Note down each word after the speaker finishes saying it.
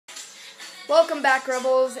Welcome back,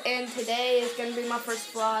 Rebels, and today is going to be my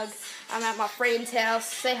first vlog. I'm at my friend's house.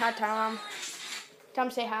 Say hi, Tom.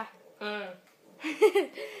 Tom, say hi.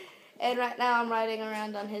 And right now I'm riding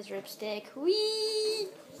around on his ripstick. Whee!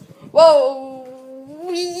 Whoa!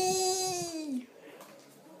 Whee!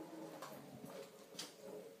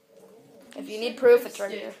 If you need proof, it's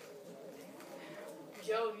right here.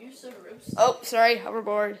 Joe, you said ripstick. Oh, sorry,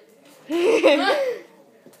 hoverboard.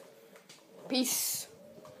 Peace.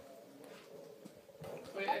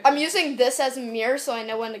 I'm using this as a mirror so I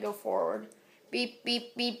know when to go forward. Beep,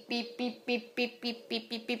 beep, beep, beep, beep, beep, beep, beep, beep,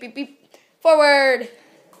 beep, beep, beep, beep. Forward!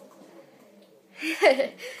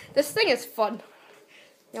 This thing is fun.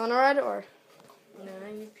 You want to ride it or? No,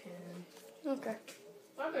 you can. Okay.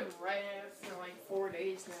 I've been riding it for like 4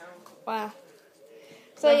 days now. Wow.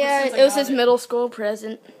 So yeah, it was his middle school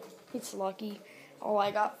present. He's lucky. All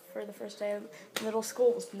I got for the first day of middle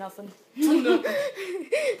school was nothing.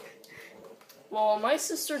 Well, my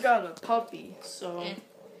sister got a puppy, so.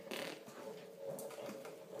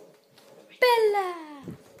 Bella!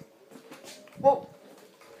 Whoa.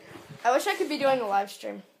 I wish I could be doing a live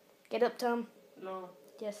stream. Get up, Tom. No.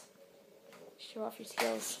 Yes. Show off your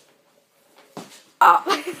skills. Oh!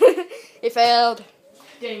 He failed.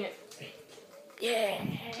 Dang it. Yeah.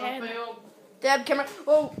 I failed. Dab camera.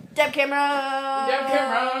 Oh, dab camera. Dab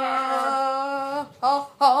camera. Oh,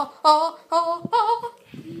 oh, oh, oh, oh.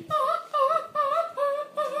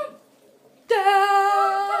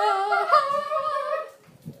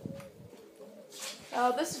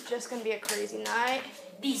 Oh, this is just gonna be a crazy night.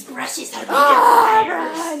 These brushes are made Ah, of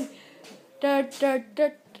fires. run! Da, da, da,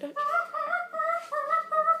 da.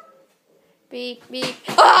 Beep, beep.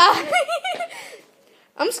 Ah!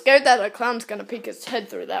 I'm scared that a clown's gonna peek his head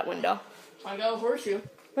through that window. I got a horseshoe.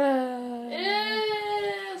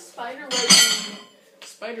 Spider webby.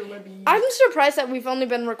 Spider webby. I'm surprised that we've only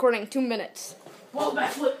been recording 2 minutes. Whoa,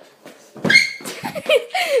 backflip.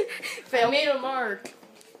 Fail. I made a mark.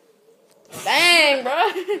 Dang, bro.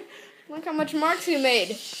 Look how much marks you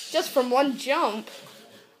made. Just from one jump.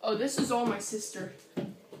 Oh, this is all my sister.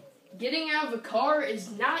 Getting out of a car is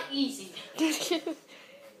not easy. This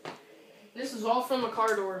is all from a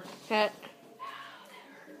car door. Hat.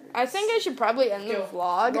 I think I should probably end the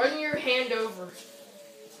vlog. Run your hand over.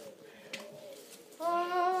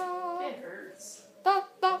 Oh. It hurts. Da,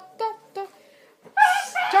 da, da, da.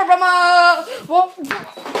 Turbo mode! Whoa.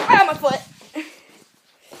 Ah, my foot.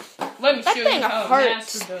 Let me That show you thing how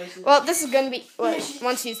hurts. Master does it. Well, this is gonna be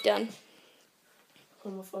once he's done.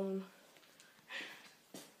 On the phone.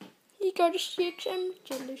 You got a 6, I'm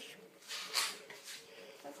jealous.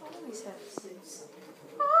 I've always had 6.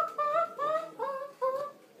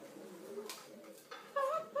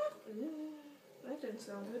 That didn't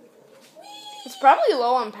sound good. It's probably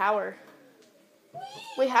low on power.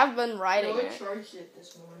 We have been riding I it. charged it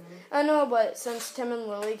this morning. I know, but since Tim and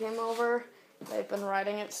Lily came over, they've been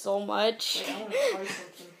riding it so much. Wait, I want to try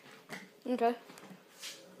something. Okay.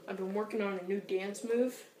 I've been working on a new dance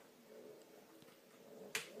move.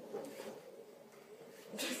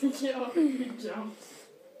 Yo, you jumped.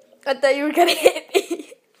 I thought you were gonna hit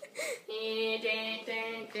me.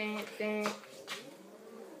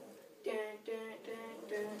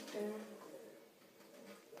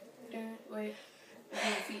 Wait, my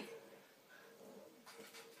feet.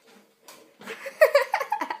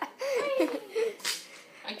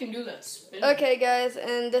 I can do that spin. Okay, guys,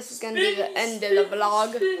 and this is gonna be the end of the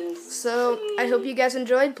vlog. So, I hope you guys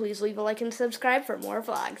enjoyed. Please leave a like and subscribe for more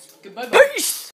vlogs. Goodbye. Bye. Peace!